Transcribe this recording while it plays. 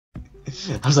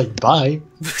I was like, bye.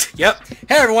 Yep.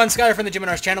 Hey everyone, Skye from the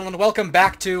Jyminaurus channel, and welcome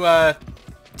back to,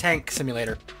 Tank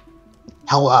Simulator.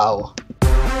 Hello.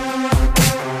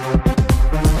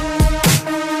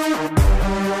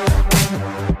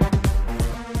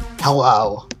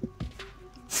 Hello.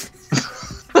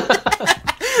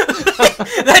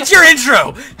 That's your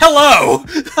intro! Hello!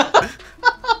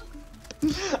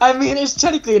 I mean, it's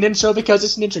technically an intro because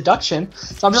it's an introduction,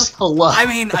 so I'm just hello. I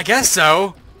mean, I guess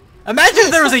so. Imagine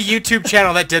if there was a YouTube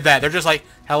channel that did that. They're just like,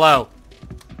 hello.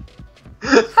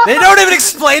 They don't even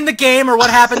explain the game or what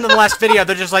happened in the last video.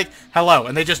 They're just like, hello,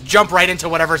 and they just jump right into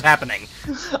whatever's happening.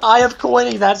 I am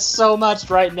coining that so much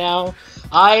right now.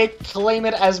 I claim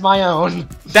it as my own.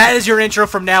 That is your intro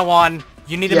from now on.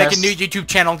 You need to make a new YouTube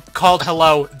channel called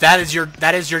Hello. That is your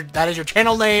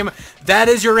channel name. That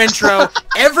is your intro.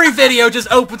 Every video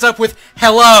just opens up with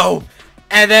hello,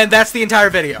 and then that's the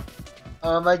entire video.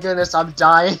 Oh my goodness, I'm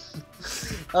dying.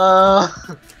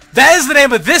 That is the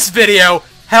name of this video.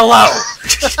 Hello.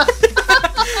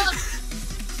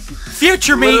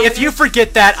 Future me, if you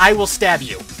forget that, I will stab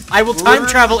you. I will time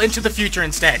travel into the future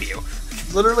and stab you.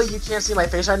 Literally, you can't see my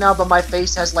face right now, but my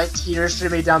face has, like, tears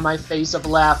streaming down my face of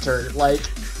laughter. Like,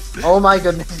 oh my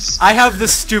goodness. I have the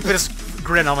stupidest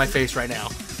grin on my face right now.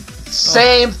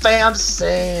 Same, fam,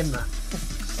 same.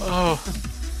 Oh.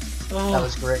 That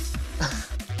was great.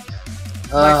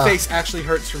 My face actually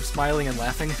hurts from smiling and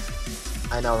laughing.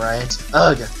 I know, right?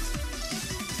 Ugh.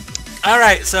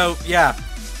 Alright, so, yeah.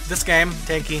 This game,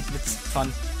 Tanky, it's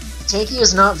fun. Tanky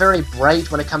is not very bright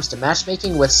when it comes to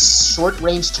matchmaking with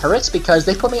short-range turrets because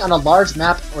they put me on a large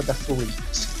map with a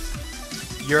freeze.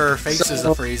 Your face is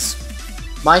a freeze.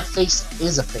 My face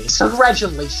is a face.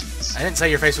 Congratulations. I didn't say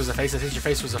your face was a face, I said your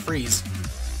face was a freeze.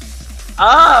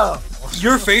 Oh!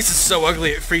 Your face is so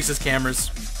ugly it freezes cameras.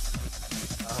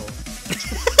 Oh.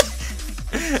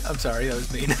 I'm sorry, that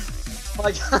was mean.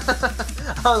 Like,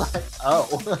 I'm like,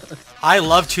 oh. I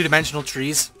love two-dimensional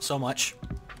trees so much.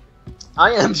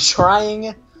 I am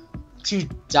trying to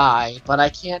die, but I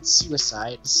can't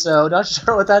suicide, so not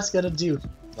sure what that's gonna do.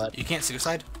 But you can't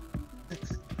suicide?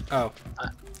 Oh,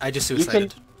 I just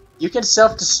suicided. You can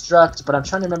self-destruct, but I'm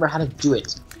trying to remember how to do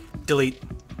it. Delete.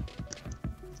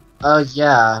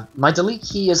 Yeah. My delete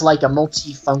key is like a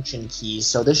multi-function key,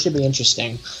 so this should be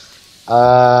interesting.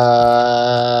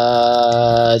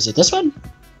 Is it this one?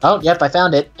 Oh, yep, I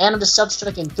found it. And I'm just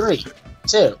self-destructing 3,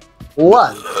 2,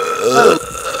 1.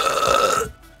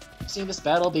 Seeing this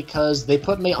battle because they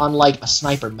put me on like a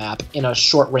sniper map in a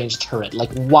short-range turret.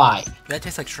 Like, why? That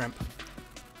tastes like shrimp.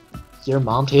 Your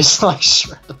mom tastes like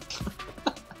shrimp.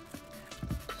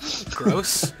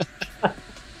 Gross.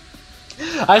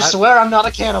 I swear I'm not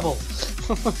a cannibal.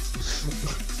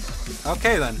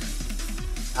 Okay then.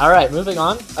 Alright, moving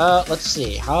on. Let's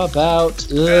see. How about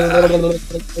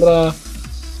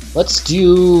let's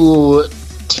do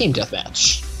team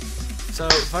deathmatch. So,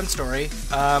 fun story.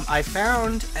 I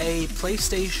found a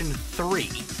PlayStation 3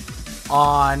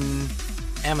 on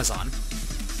Amazon.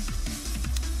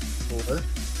 Or?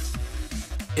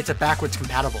 It's a backwards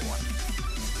compatible one.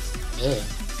 Yeah.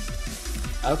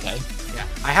 Okay. Yeah.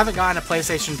 I haven't gotten a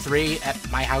PlayStation 3 at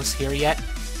my house here yet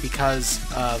because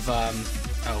of,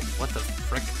 oh, what the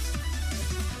frick?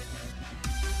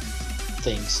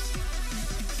 Things.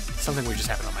 Something weird just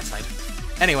happened on my side.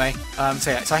 Anyway,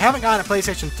 so I haven't gotten a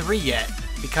PlayStation 3 yet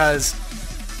because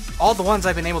all the ones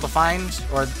I've been able to find,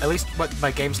 or at least what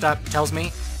my GameStop tells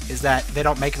me, is that they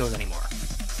don't make those anymore.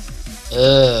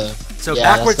 So yeah,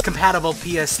 backwards compatible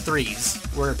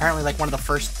PS3s were apparently like one of the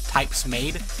first types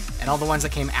made, and all the ones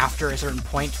that came after a certain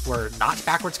point were not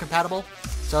backwards compatible.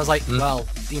 So I was like, well,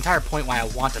 the entire point why I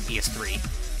want a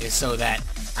PS3 is so that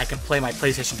I can play my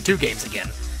PlayStation 2 games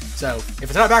again. So if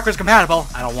it's not backwards compatible,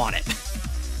 I don't want it.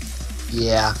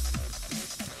 Yeah.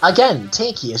 Again,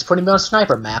 Tanky is putting me on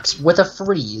sniper maps with a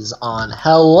freeze on.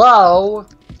 Hello?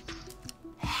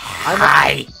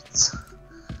 Hi!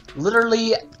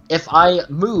 Literally, if I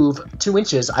move 2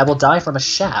 inches, I will die from a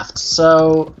shaft.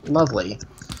 So, lovely.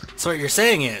 So what you're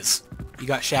saying is, you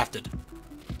got shafted.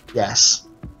 Yes.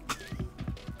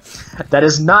 That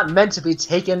is not meant to be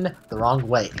taken the wrong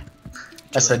way.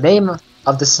 That's the name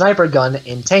of the sniper gun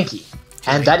in Tanky.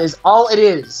 And that is all it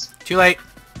is. Too late.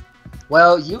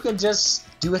 Well, you can just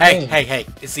do a thing. Hey,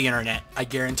 it's the internet. I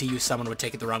guarantee you someone would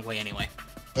take it the wrong way anyway.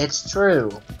 It's true.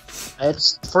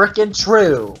 It's freaking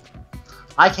true.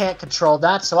 I can't control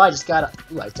that, so I just gotta...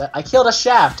 Ooh, I killed a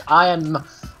shaft. I am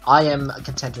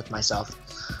content with myself.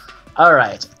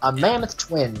 Alright, a mammoth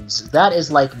twins. That is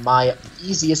like my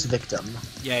easiest victim.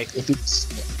 Yay.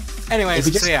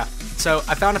 Anyways, so yeah. So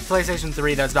I found a PlayStation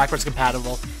 3 that's backwards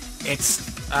compatible. It's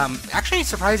Actually,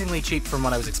 surprisingly cheap from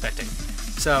what I was expecting.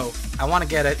 So, I want to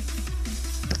get it,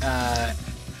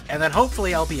 and then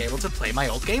hopefully I'll be able to play my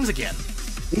old games again.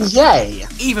 Yay!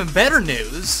 Even better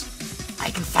news, I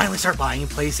can finally start buying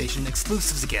PlayStation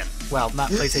exclusives again. Well, not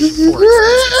PlayStation 4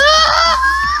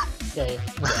 exclusives. Yay.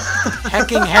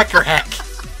 Hecking hecker heck.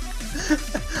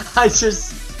 I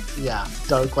just... Yeah,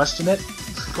 don't question it.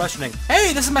 Questioning.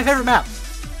 Hey, this is my favorite map.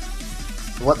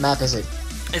 What map is it?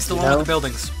 It's the one with the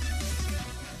buildings.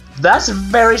 That's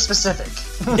very specific.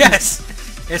 Yes!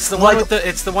 It's the one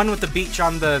with the beach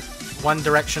on the one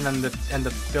direction and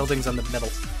the buildings on the middle.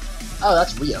 Oh,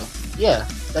 that's Rio. Yeah,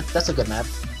 that's a good map.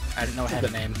 I didn't know it had a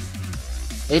name.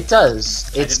 It does.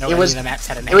 I didn't know any of the maps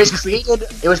had a name.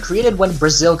 It was created when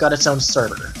Brazil got its own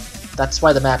server. That's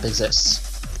why the map exists.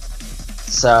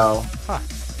 So,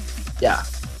 yeah.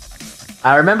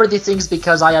 I remember these things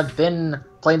because I have been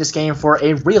playing this game for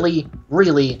a really,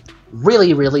 really,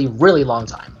 really, really, really long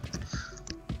time.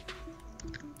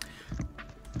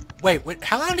 Wait,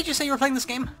 how long did you say you were playing this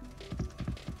game?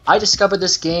 I discovered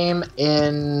this game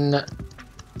in,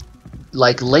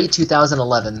 like, late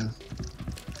 2011.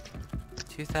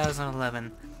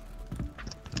 2011.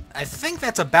 I think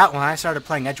that's about when I started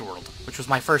playing Edgeworld, which was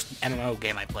my first MMO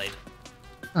game I played.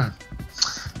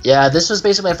 Yeah, this was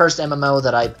basically my first MMO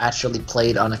that I actually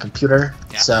played on a computer,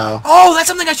 so... Oh, that's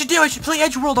something I should do! I should play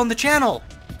Edgeworld on the channel!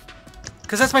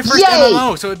 Because that's my first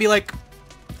MMO, so it'd be like...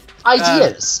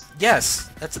 Ideas! Yes,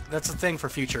 that's a thing for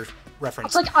future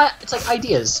reference. It's like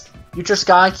ideas. Future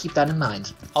Skye, keep that in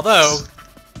mind. Although,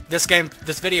 this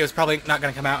video is probably not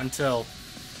going to come out until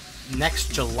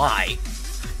next July.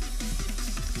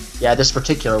 Yeah, this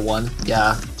particular one,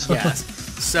 yeah. Yes.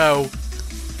 So,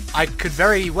 I could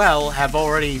very well have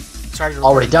already started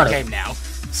recording the game now.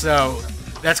 So,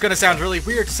 that's going to sound really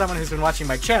weird to someone who's been watching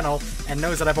my channel and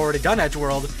knows that I've already done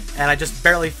Edgeworld, and I just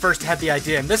barely first had the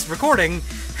idea in this recording.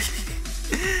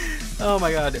 Oh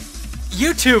my god.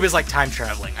 YouTube is like time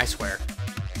traveling, I swear.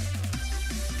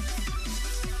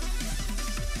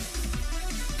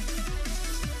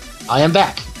 I am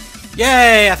back.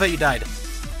 Yay! I thought you died.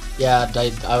 Yeah,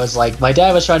 I was like, my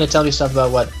dad was trying to tell me stuff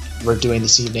about what we're doing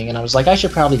this evening, and I was like, I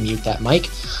should probably mute that mic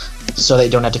so they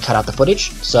don't have to cut out the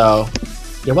footage, so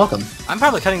you're welcome. I'm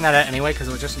probably cutting that out anyway because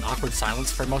it was just an awkward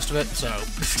silence for most of it, so...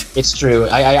 It's true.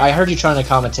 I heard you trying to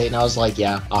commentate, and I was like,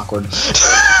 yeah, awkward.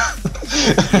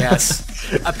 Yes.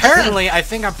 Apparently, I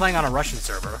think I'm playing on a Russian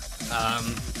server.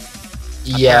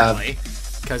 Yeah.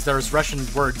 Because there's Russian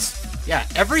words. Yeah,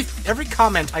 every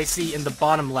comment I see in the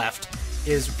bottom left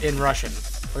is in Russian.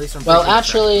 At least I'm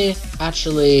actually,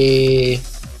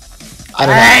 I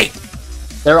don't know.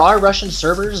 There are Russian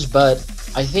servers, but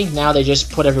I think now they just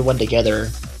put everyone together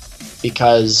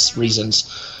because reasons.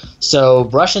 So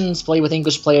Russians play with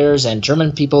English players, and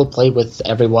German people play with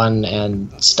everyone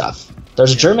and stuff.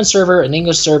 There's a German server, an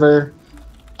English server,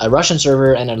 a Russian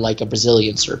server, and a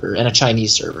Brazilian server, and a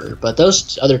Chinese server. But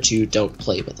those other two don't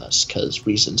play with us because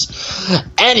reasons.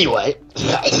 Anyway.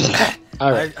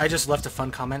 Alright. I just left a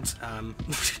fun comment.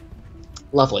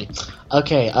 Lovely.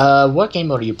 Okay, what game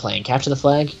mode are you playing? Capture the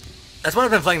Flag? That's what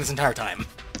I've been playing this entire time.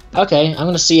 Okay, I'm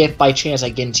gonna see if by chance I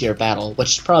get into your battle,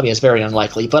 which probably is very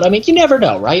unlikely, but I mean, you never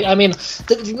know, right? I mean,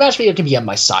 the matchmaker can be on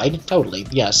my side, totally,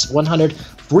 yes,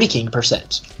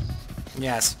 100%.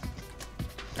 Yes.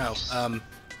 Oh,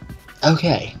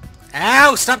 Okay.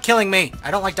 Ow! Stop killing me!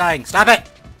 I don't like dying. Stop it!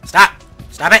 Stop!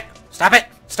 Stop it! Stop it!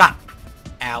 Stop!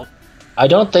 Ow. I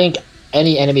don't think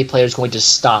any enemy player is going to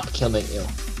stop killing you.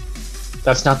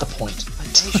 That's not the point. But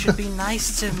they should be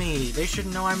nice to me. They should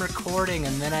know I'm recording,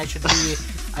 and then I should be...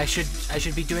 I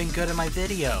should be doing good in my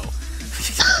video.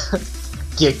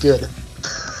 Get good.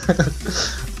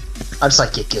 I'm just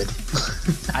like, get good.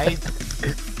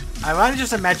 I want to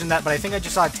just imagine that, but I think I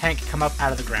just saw a tank come up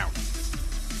out of the ground.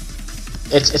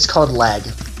 It's called lag.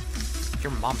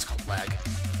 Your mom's called lag.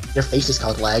 Your face is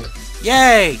called lag.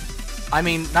 Yay! I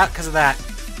mean, not because of that,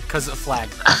 because of flag.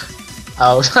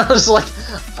 Oh, I was like,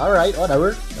 alright,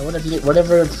 whatever.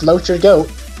 Whatever floats your goat.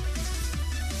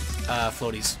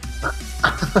 Floaties.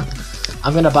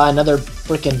 I'm gonna buy another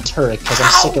freaking turret because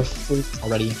I'm sick of fruit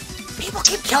already. People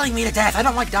keep killing me to death. I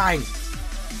don't like dying.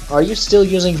 Are you still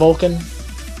using Vulcan?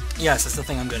 Yes, that's the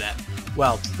thing I'm good at.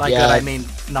 Well, by good I mean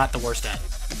not the worst at.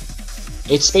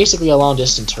 It's basically a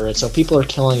long-distance turret, so people are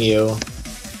killing you.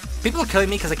 People are killing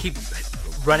me because I keep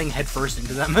running headfirst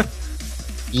into them.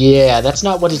 Yeah, that's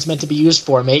not what it's meant to be used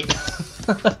for, mate.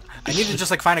 I need to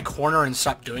just like find a corner and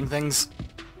stop doing things.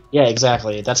 Yeah,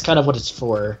 exactly. That's kind of what it's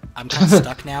for. I'm kind of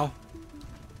stuck now.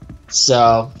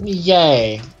 So,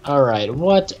 yay. Alright,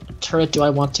 what turret do I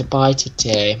want to buy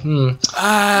today?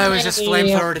 I was just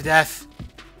flamethrower to death.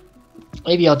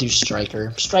 Maybe I'll do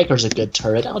Striker. Striker's a good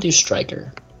turret. I'll do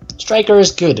Striker. Striker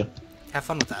is good. Have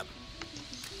fun with that.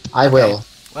 I will.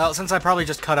 Well, since I probably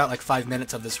just cut out like 5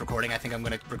 minutes of this recording, I think I'm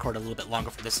going to record a little bit longer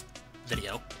for this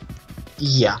video.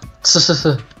 Yeah.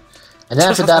 And then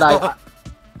after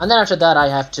that, I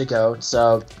have to go.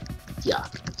 So, yeah.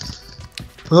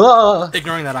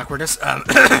 Ignoring that awkwardness. What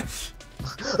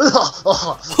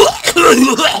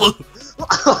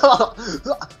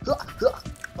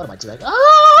am I doing?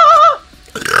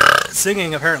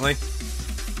 Singing, apparently.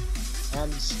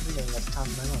 And screaming at the top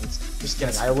of my lungs. Just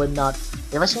kidding. I would not.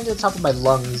 If I screamed at the top of my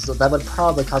lungs, that would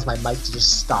probably cause my mic to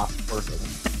just stop working.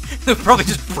 It would probably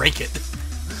just break it.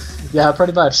 Yeah,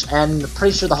 pretty much. And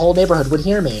pretty sure the whole neighborhood would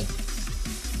hear me.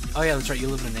 Oh yeah, that's right. You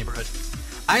live in a neighborhood.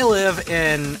 I live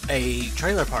in a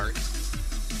trailer park.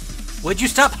 Would you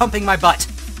stop humping my butt?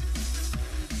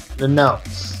 No.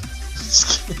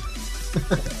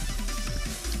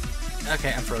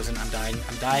 Okay, I'm frozen. I'm dying.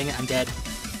 I'm dying. I'm dead.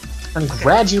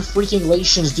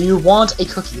 Congratulations. Do you want a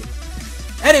cookie?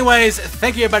 Anyways,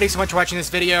 thank you everybody so much for watching this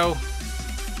video.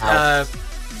 I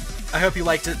hope you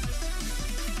liked it.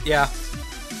 Yeah.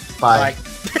 Bye.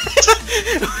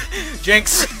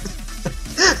 Jinx.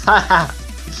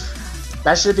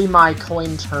 That should be my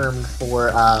coin term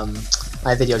for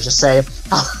my video. Just say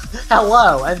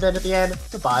hello, and then at the end,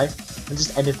 goodbye, and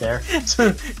just end it there.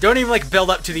 Don't even like build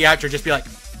up to the outro. Just be like,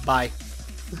 bye.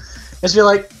 Just be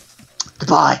like,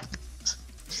 goodbye.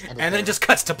 And then it just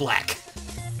cuts to black.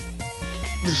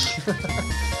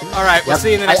 Alright, we'll see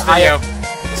you in the next video.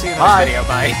 We'll see you in the next video.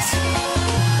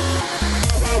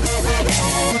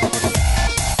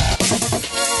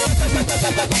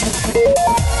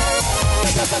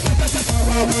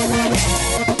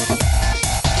 Bye.